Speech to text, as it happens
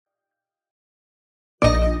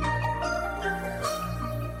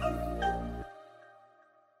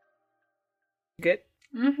Good?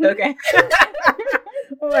 Mm-hmm. Okay.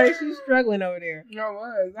 All right, she's struggling over there. No, I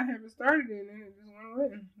was. I haven't started it, and it just went away.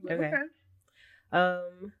 But Okay.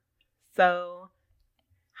 So,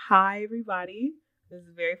 hi, everybody. This is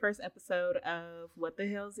the very first episode of What the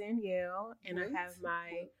Hell, Zannyell, and I have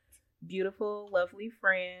my beautiful, lovely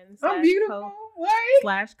friend I'm beautiful.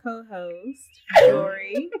 slash co-host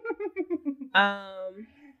Jori.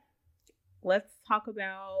 Let's talk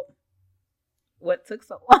about what took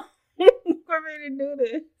so long for me to do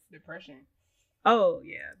this. Depression. Oh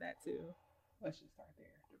yeah, that too. Let's just start there.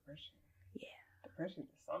 Depression. Yeah. Depression is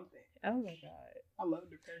something. Oh my god. I love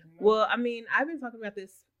depression. Well, I mean, I've been talking about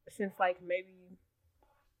this since like maybe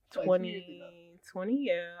 2020,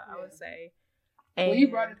 yeah, I would say. And well, you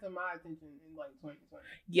brought it to my attention in like 2020.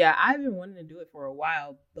 Yeah, I've been wanting to do it for a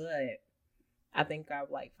while, but I think I've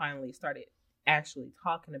like finally started actually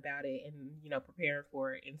talking about it and, you know, preparing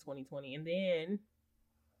for it in 2020. And then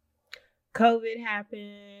COVID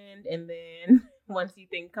happened, and then once you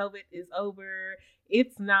think COVID is over,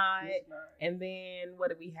 it's not. And then what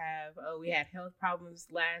did we have? Oh, we had health problems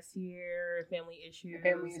last year, family issues.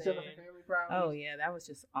 Family problems. Oh, yeah, that was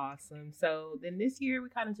just awesome. So then this year we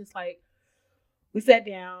kind of just like, we sat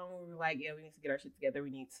down, we were like, yeah, we need to get our shit together.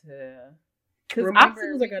 We need to, because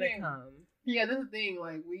obstacles are going to come. Yeah, this is the thing.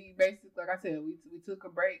 Like, we basically, like I said, we took a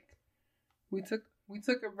break. We took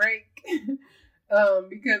a break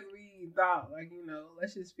because we thought, like, you know,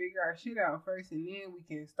 let's just figure our shit out first and then we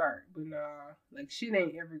can start. But nah, like, shit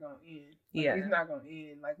ain't ever gonna end. Like, yeah, it's not gonna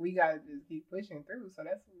end. Like, we gotta just keep pushing through. So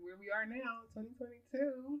that's where we are now,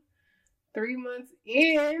 2022. 3 months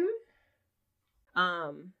in.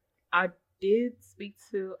 I did speak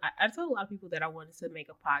to, I told a lot of people that I wanted to make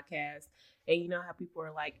a podcast, and you know how people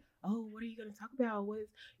are like, oh, what are you going to talk about? What is,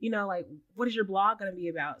 you know, like, what is your blog going to be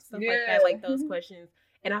about? Stuff like that, like those questions.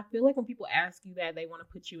 And I feel like when people ask you that, they want to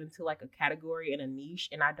put you into like a category and a niche,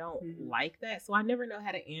 and I don't like that. So I never know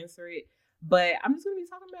how to answer it, but I'm just going to be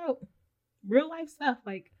talking about real life stuff.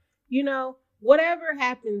 Like, you know, whatever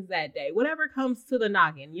happens that day, whatever comes to the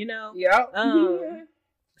noggin, you know? Yeah.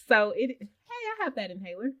 So hey, I have that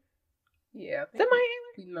inhaler. Yeah. Is that my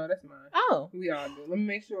inhaler? No, that's mine. Oh. We all do. Let me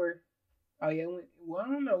make sure. Oh, yeah. Well, I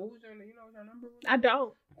don't know. What was your, you know what your number was? I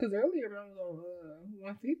don't. Because earlier I was on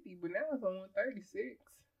 150, but now it's on 136.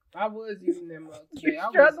 I was using them today. You're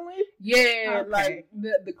struggling? Yeah. Okay. Like,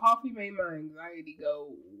 the coffee made my anxiety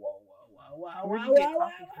go, whoa. Where'd you get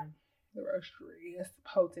coffee from? The roastery. It's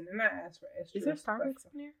potent. And I asked for extra. Is there Starbucks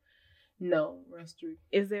near? No, roastery.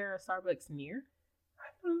 Is there a Starbucks near?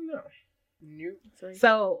 I don't know. Nope.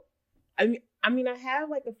 So, I mean, I have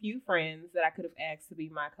like a few friends that I could have asked to be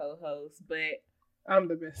my co-host, but I'm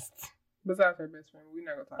the best. Besides her best friend, we're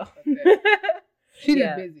not gonna talk about that. She's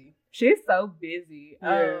just busy. She's so busy.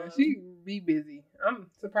 Yeah, she be busy.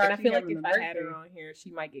 I'm surprised. And I feel like if I had her on here,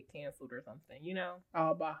 she might get canceled or something. You know?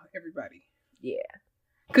 All by everybody. Yeah.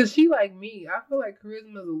 Cause she like me. I feel like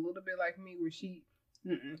Charisma's a little bit like me, where she,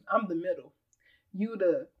 I'm the middle.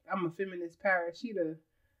 I'm a feminist power.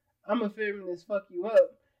 I'm a feminist. Fuck you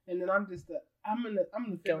up. And then I'm the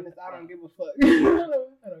feminist. I don't give a fuck.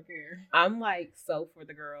 I don't care. I'm like so for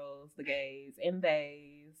the girls, the gays, and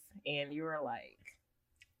theys, and you're like,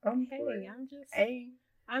 I'm here.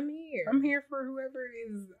 I'm here for whoever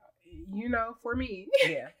is, you know, for me.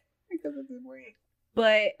 Yeah. Because of this way.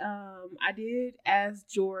 But I did ask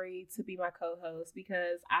Jori to be my co-host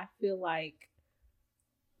because I feel like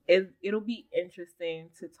it'll be interesting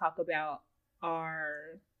to talk about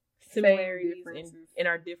our similarities and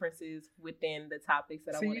our differences within the topics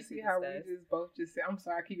that I want to discuss. So you see how we just both said, I'm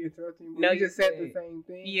sorry I keep interrupting you, but no, we just said the same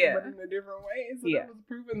thing, but in a different way, so that was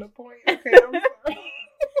proving the point. Okay, I'm sorry.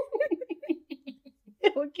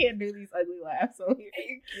 We can't do these ugly laughs on here.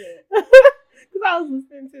 You can't. Because I was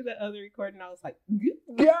listening to the other recording and I was like,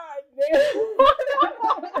 God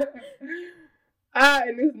damn.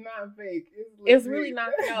 And it's not fake. It's really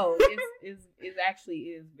not. No, it actually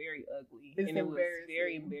is very ugly. It's and it was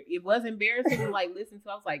very embarrassing. It was embarrassing to like listen to.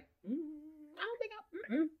 I was like, I don't think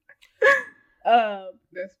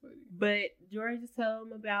that's funny. But Jori, just tell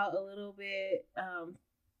them about a little bit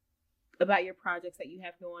about your projects that you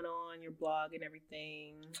have going on, your blog and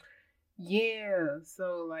everything. Yeah,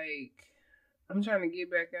 so like I'm trying to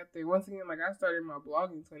get back out there. Once again, like I started my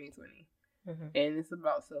blog in 2020. And it's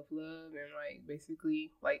about self-love and like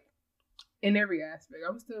basically like in every aspect.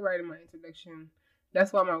 I'm still writing my introduction.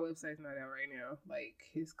 That's why my website's not out right now. Like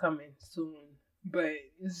it's coming soon, but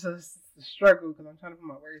it's just a struggle because I'm trying to put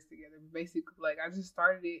my words together. Basically, like I just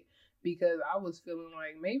started it because I was feeling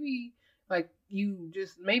like maybe you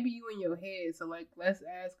in your head. So like let's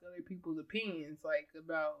ask other people's opinions like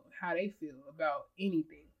about how they feel about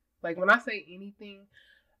anything. Like, when I say anything,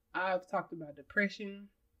 I've talked about depression.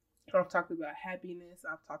 I've talked about happiness.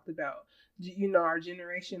 I've talked about, our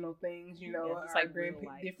generational things, it's like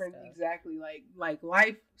different, stuff. exactly, like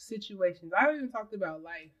life situations. I've even talked about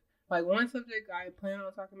life. Like, one subject I plan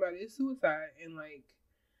on talking about is suicide. And, like,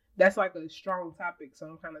 that's, like, a strong topic. So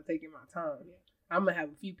I'm kind of taking my time. Yeah. I'm going to have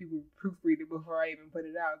a few people proofread it before I even put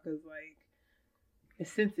it out. Because, like,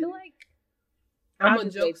 it's sensitive. I feel like I'm a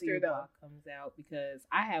jokester, though. Comes out because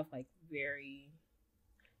I have, like,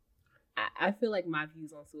 I feel like my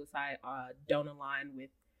views on suicide don't align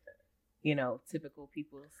with, typical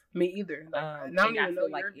people's. Me either. Like, I don't even know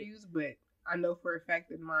your views, but I know for a fact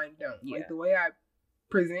that mine don't. Yeah. Like, the way I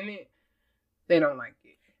present it, they don't like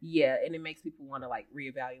it. Yeah, and it makes people want to, like,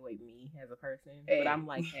 reevaluate me as a person. Hey. But I'm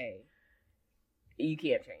like, hey, you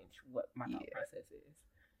can't change what my thought process is.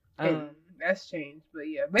 That's changed. But,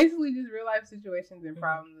 yeah, basically just real life situations and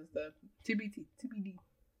problems and stuff. TBD.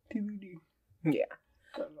 Yeah.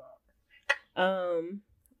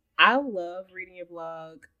 I love reading your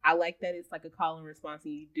blog. I like that it's like a call and response,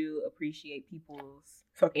 and you do appreciate people's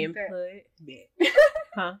input. Yeah.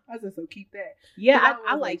 Huh? I said, so keep that. Yeah,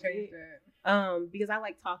 I like it. That. Because I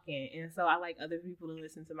like talking, and so I like other people to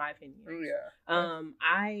listen to my opinion. Yeah.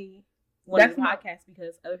 I wanted a podcast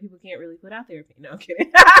because other people can't really put out their opinion. No, I'm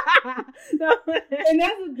kidding. No. And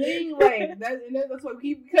that's the thing, like, that's why we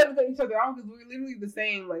keep cutting each other off, because we're literally the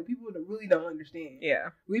same. Like, people that really don't understand. Yeah.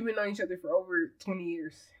 We've been knowing each other for over 20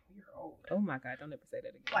 years. You're old. Oh my God, don't ever say that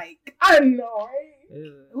again. Like, I know, right?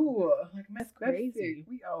 Ew. Ooh, like, that's crazy.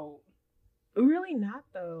 We old. Really not,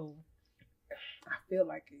 though. I feel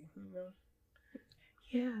like it,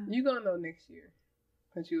 Yeah. You gonna know next year,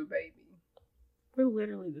 since you a baby. We're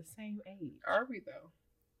literally the same age. Are we, though?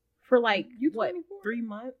 For, like, you what, 3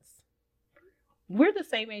 months? We're the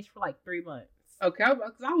same age for, like, 3 months. Okay,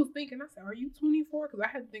 because I was thinking, I said, are you 24? Because I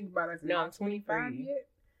had to think about it. No, I'm 25 yet.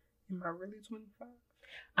 Am I really 25?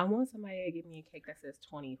 I want somebody to give me a cake that says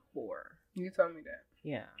 24. You told me that.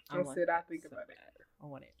 Yeah. I said I think about it. I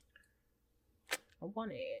want it. I'm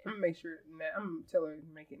gonna make sure. I'm gonna tell her to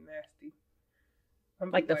make it nasty.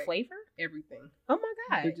 Like the flavor? Everything. Oh my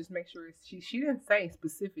God. But just make sure she didn't say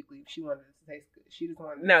specifically if she wanted it to taste good. She just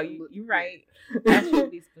wanted it to look you're right. I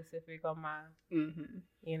should be specific on my,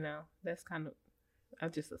 that's kind of, I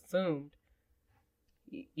just assumed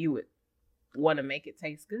you would want to make it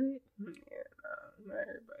taste good. Yeah, no, not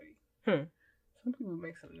everybody. Some people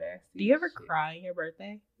make some nasty. Do you ever cry on your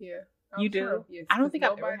birthday? Yeah. You do? Yes, I don't think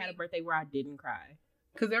I've ever had a birthday where I didn't cry.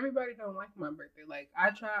 Because everybody don't like my birthday. Like,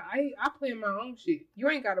 I plan my own shit. You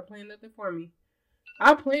ain't got to plan nothing for me.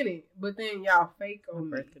 I plan it, but then y'all fake on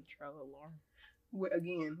my birth control alarm.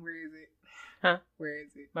 Again, where is it? Huh? Where is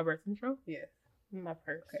it? My birth control? Yes. My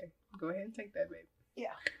purse. Okay. Go ahead and take that, baby.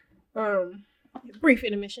 Yeah. Brief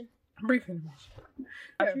intermission.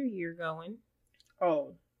 How's your year going?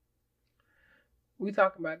 Oh. We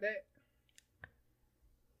talking about that?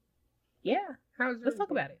 Yeah. How's yours Let's talk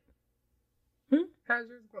going? about it. How's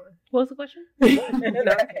yours going? What was the question?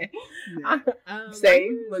 Okay.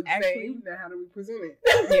 Same. Look, same. Now, how do we present it?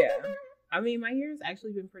 Yeah. I mean, my year's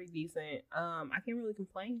actually been pretty decent. I can't really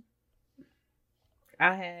complain.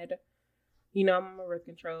 I had, I'm on my birth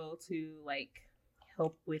control to, like,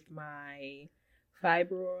 help with my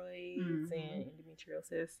fibroids and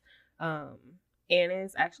endometriosis. And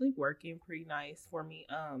it's actually working pretty nice for me.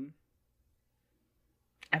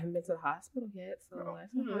 I haven't been to the hospital yet, so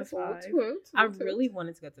that's I really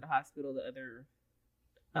wanted to go to the hospital the other,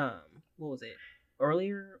 what was it?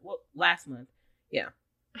 Last month. Yeah.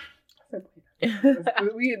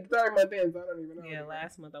 We had started my dance, I don't even know. Yeah,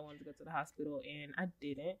 last month I wanted to go to the hospital and I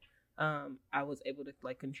didn't. I was able to,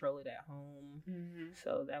 like, control it at home.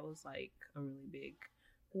 So that was, like, a really big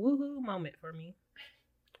woohoo moment for me.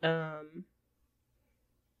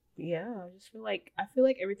 Yeah, I feel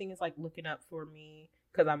like everything is, like, looking up for me.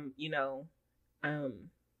 Because I'm,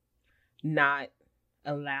 not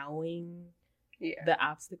allowing the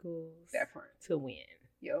obstacles to win.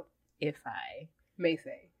 Yep. If I may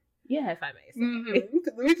say. Yeah, if I may say.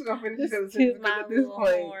 We just gonna finish this toot my little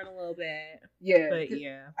horn a little bit. Yeah. But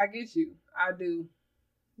yeah. I get you. I do.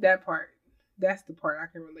 That part. That's the part I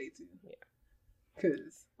can relate to. Yeah.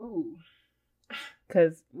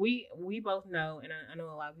 Because we both know, and I know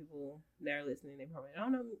a lot of people that are listening, they probably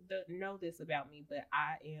don't know this about me, but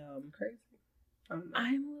I am crazy.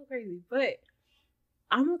 I am a little crazy, but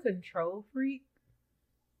I'm a control freak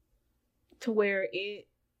to where it's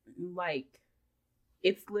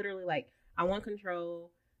literally like, I want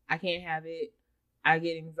control, I can't have it, I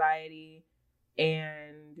get anxiety,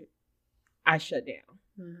 and I shut down.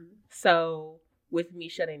 So with me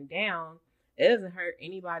shutting down, it doesn't hurt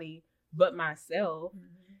anybody but myself.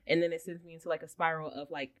 And then it sends me into like a spiral of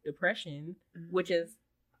like depression, which is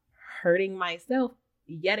hurting myself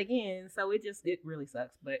yet again. So it really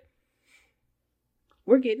sucks, but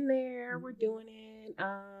we're getting there. We're doing it.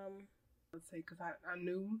 Let's say, because I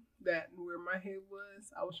knew that where my head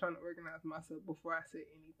was, I was trying to organize myself before I said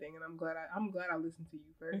anything, and I'm glad I listened to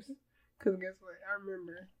you first. Because guess what?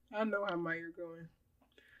 I know how my ear going.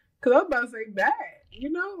 Because I was about to say bad,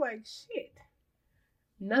 like shit.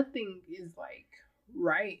 Nothing is like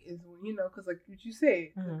right is when because like what you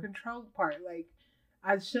said, the control part. Like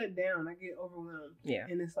I shut down, I get overwhelmed. Yeah,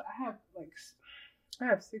 and it's like I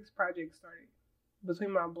have 6 projects started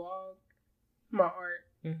between my blog, my art.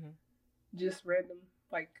 Just random,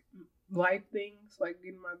 like, life things, like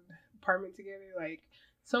getting my apartment together, like,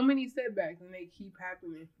 so many setbacks, and they keep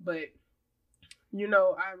happening. But, I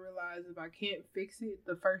realize if I can't fix it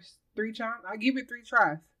the first 3 times, I give it 3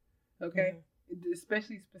 tries, okay?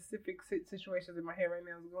 Especially specific situations in my head right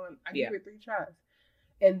now is going, I give it 3 tries.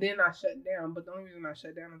 And then I shut down. But the only reason I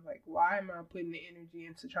shut down is, like, why am I putting the energy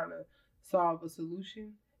into trying to solve a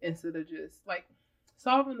solution instead of just, like,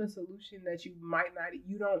 solving a solution that you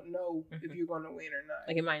don't know if you're going to win or not.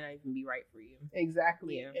 Like, it might not even be right for you.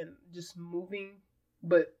 Exactly. Yeah. And just moving,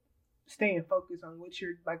 but staying focused on what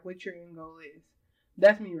your end goal is.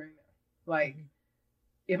 That's me right now. Like,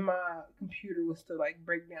 if my computer was to, like,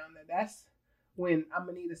 break down, that's when I'm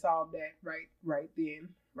going to need to solve that right then,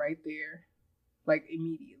 right there, like,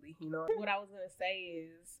 immediately, What I was going to say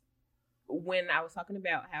is, when I was talking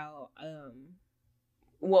about how,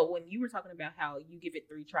 when you were talking about how you give it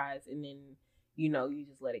 3 tries and then, you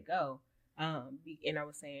just let it go. And I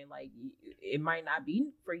was saying, like, it might not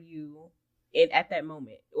be for you at that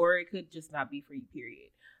moment, or it could just not be for you,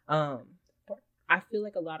 period. I feel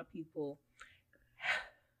like a lot of people,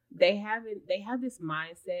 they have this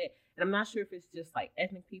mindset, and I'm not sure if it's just like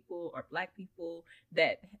ethnic people or Black people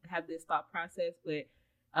that have this thought process, but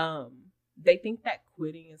they think that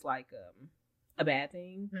quitting is like a bad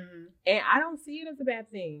thing. And I don't see it as a bad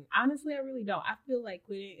thing. Honestly, I really don't. I feel like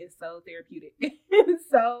quitting is so therapeutic.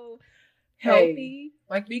 So healthy.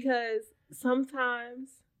 Like, because sometimes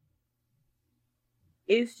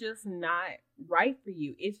it's just not right for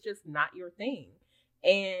you. It's just not your thing.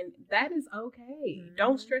 And that is okay.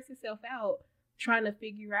 Don't stress yourself out trying to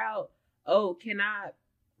figure out, can I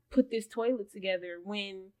put this toilet together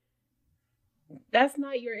when that's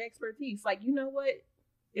not your expertise? Like, you know what?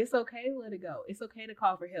 It's okay to let it go. It's okay to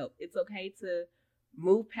call for help. It's okay to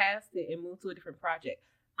move past it and move to a different project.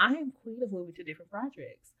 I am queen of moving to different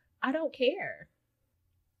projects. I don't care.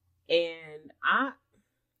 And I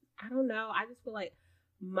don't know. I just feel like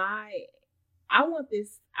I want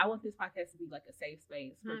this podcast to be like a safe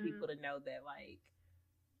space for people to know that, like,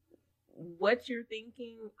 what you're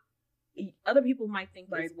thinking, other people might think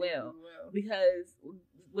as well. Because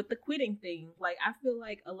with the quitting thing, like, I feel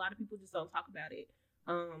like a lot of people just don't talk about it.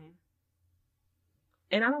 And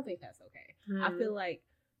I don't think that's okay. I feel like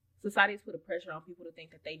society has put a pressure on people to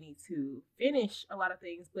think that they need to finish a lot of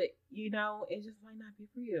things, but it just might not be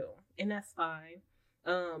for you, and that's fine.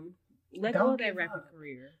 Let go of that rapid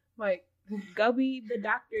career. Like, go be the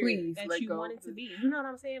doctor that you wanted to be. You know what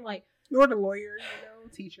I'm saying? Like, or the lawyer,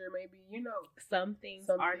 teacher, maybe. Some things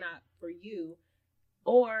are not for you,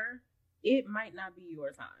 or it might not be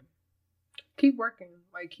your time. Keep working,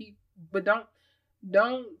 but don't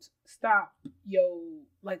stop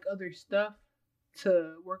like other stuff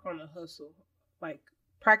to work on a hustle. Like,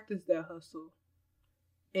 practice that hustle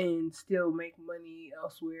and still make money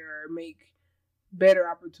elsewhere, or make better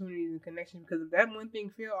opportunities and connections. Because if that one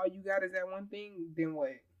thing fail, all you got is that one thing, then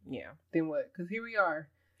what? Yeah. Then what? Because here we are.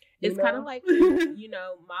 It's kind of like,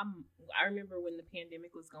 I remember when the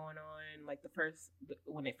pandemic was going on, like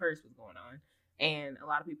when it first was going on, and a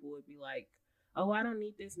lot of people would be like, oh, I don't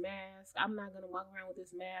need this mask. I'm not going to walk around with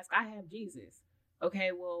this mask. I have Jesus.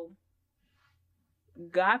 Okay, well,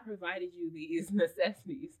 God provided you these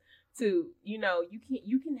necessities to, you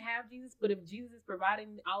can have Jesus, but if Jesus is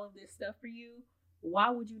providing all of this stuff for you,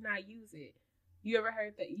 why would you not use it? You ever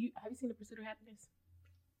heard that? Have you seen The Pursuit of Happiness?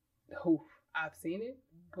 Oh, I've seen it,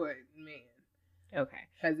 but man. Okay.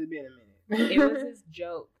 Has it been a minute? It was this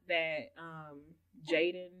joke that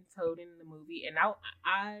Jaden told in the movie, and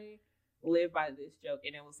I live by this joke,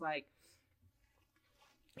 and it was like,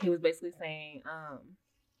 he was basically saying,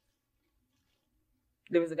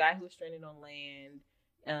 there was a guy who was stranded on land.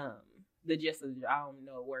 The gist of I don't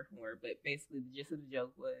know word from word, but basically the gist of the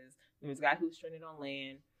joke was, there was a guy who was stranded on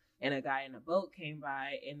land, and a guy in a boat came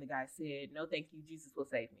by, and the guy said, no thank you, Jesus will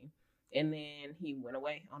save me. And then he went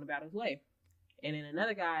away on about his way. And then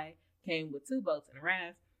another guy came with 2 boats and a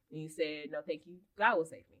raft, And he said, no, thank you. God will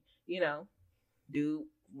save me. You know, dude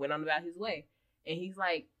went on about his way. And he's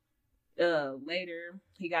like, later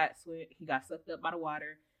he got sucked up by the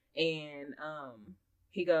water, and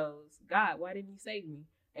he goes, God, why didn't you save me?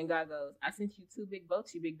 And God goes, I sent you 2 big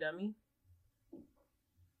boats, you big dummy.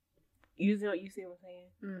 You see what I'm saying?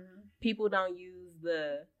 Mm-hmm. People don't use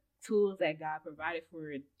the tools that God provided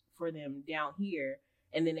for them down here,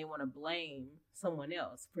 and then they want to blame someone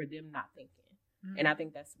else for them not thinking. Mm-hmm. And I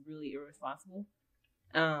think that's really irresponsible.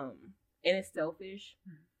 And it's selfish,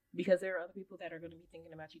 because there are other people that are going to be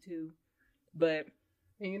thinking about you too. But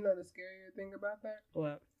and you know the scarier thing about that?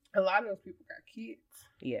 What? A lot of those people got kids.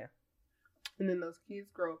 Yeah. And then those kids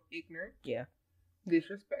grow up ignorant. Yeah.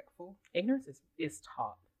 Disrespectful. Ignorance is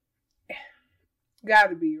taught.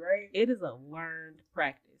 Gotta be, right? It is a learned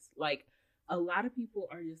practice. Like, a lot of people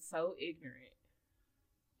are just so ignorant.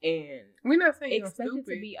 And we're not saying y'all expect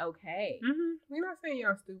stupid. It to be okay. Mm-hmm. We're not saying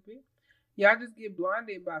y'all stupid. Y'all just get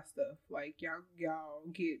blinded by stuff. Like, y'all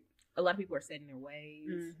get... A lot of people are set in their ways.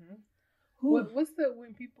 Mm-hmm. What's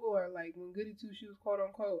when people are like, when goody two shoes, quote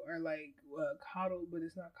unquote, are like coddled, but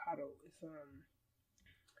it's not coddled. It's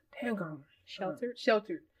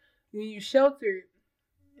sheltered. When you sheltered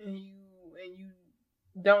and you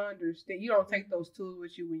don't understand, you don't take those tools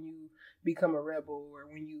with you when you become a rebel or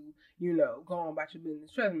when you go on about your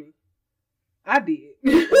business. Trust me, I did.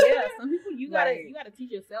 Yeah, some people you gotta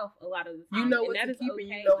teach yourself a lot of the time. You know what to keep okay,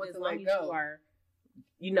 and you know what to let go.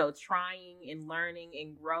 You are, trying and learning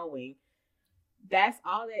and growing. That's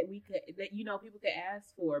all that people could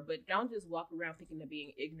ask for, but don't just walk around thinking that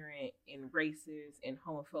being ignorant and racist and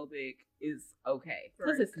homophobic is okay,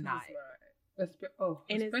 because it's not.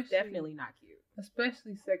 And it's definitely not cute.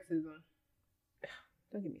 Especially sexism.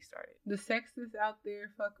 Don't get me started. The sexists out there,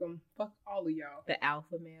 fuck them. Fuck all of y'all. The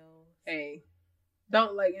alpha males. Hey,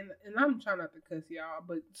 don't and I'm trying not to cuss y'all,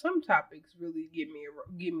 but some topics really get me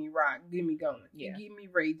going. Yeah. Get me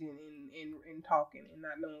raging and talking and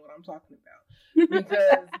not knowing what I'm talking about.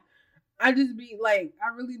 Because I just be like,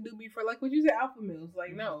 I really do be for like what you said, alpha males.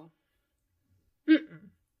 Like, no. Mm-mm.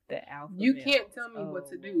 The alpha You males. Can't tell me what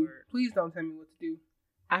to do. Please don't tell me what to do.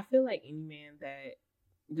 I feel like any man that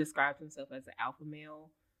describes himself as an alpha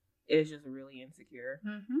male is just really insecure.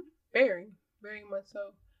 Mm-hmm. Very, very much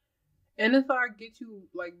so. And if I get you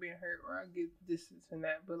like being hurt or I get this and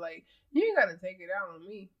that, but like you ain't gotta take it out on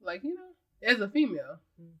me. Like, as a female,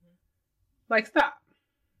 like stop,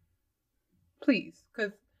 please.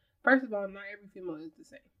 Because first of all, not every female is the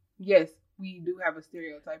same. Yes, we do have a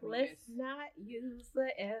stereotype. Let's not use the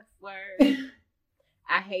F word.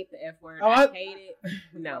 I hate the F word. I hate it.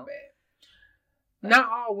 No, bad. Not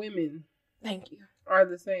all women. Thank you. Are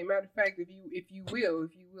the same. Matter of fact, if you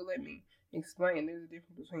will let me explain, there's a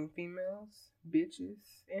difference between females,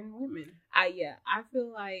 bitches, and women. I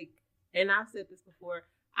feel like, and I've said this before,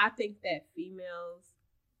 I think that females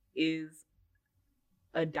is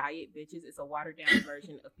a diet bitches. It's a watered down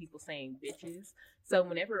version of people saying bitches. So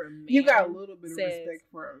whenever a man you got a little bit of respect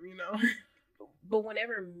for them, But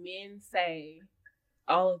whenever men say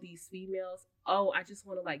all of these females, oh, I just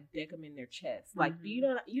want to like deck them in their chest. Like, do you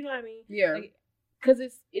know what I mean? Yeah. Because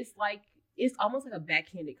it's like, it's almost like a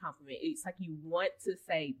backhanded compliment. It's like you want to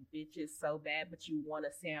say bitches so bad, but you want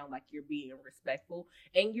to sound like you're being respectful,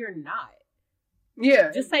 and you're not.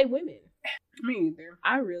 Yeah. Just say women. Me either.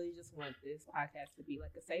 I really just want this podcast to be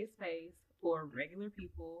like a safe space for regular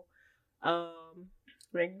people,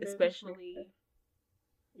 especially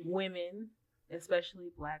women, especially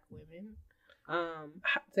Black women.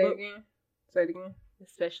 Say it again.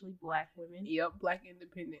 Especially Black women. Yep, Black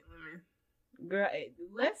independent women. Girl,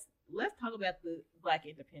 let's talk about the Black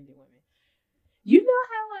independent women. You know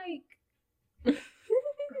how like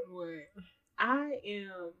what? I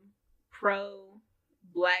am pro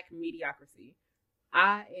Black mediocrity.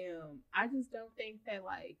 I just don't think that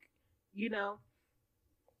like,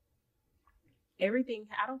 everything,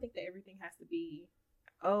 I don't think that everything has to be,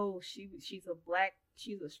 oh, she's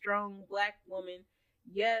a strong Black woman.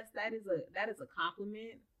 Yes, that is a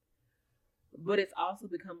compliment, but it's also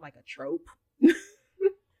become like a trope.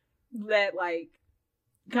 That like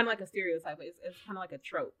kind of like a stereotype. It's kind of like a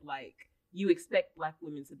trope. Like you expect Black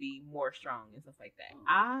women to be more strong and stuff like that.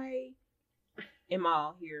 I am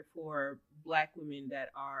all here for Black women that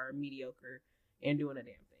are mediocre and doing a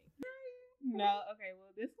damn thing. No, okay.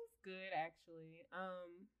 Well, this was good actually.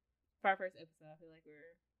 For our first episode, I feel like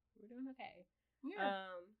we're doing okay.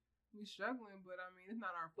 Yeah. We're struggling, but I mean it's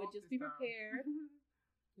not our fault. But just be prepared.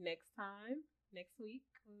 Next week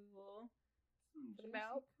we will.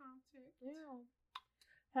 About content. Yeah,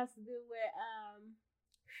 has to do with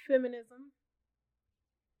feminism.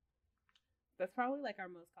 That's probably like our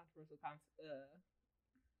most controversial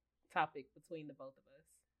topic between the both of us.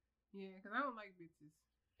 Yeah, because I don't like bitches.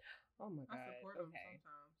 Oh my god. I support them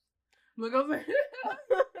sometimes. Look, I'm saying.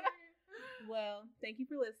 Well, thank you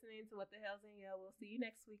for listening to What the Hell's in Yell. We'll see you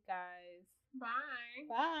next week, guys. Bye.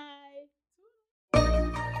 Bye.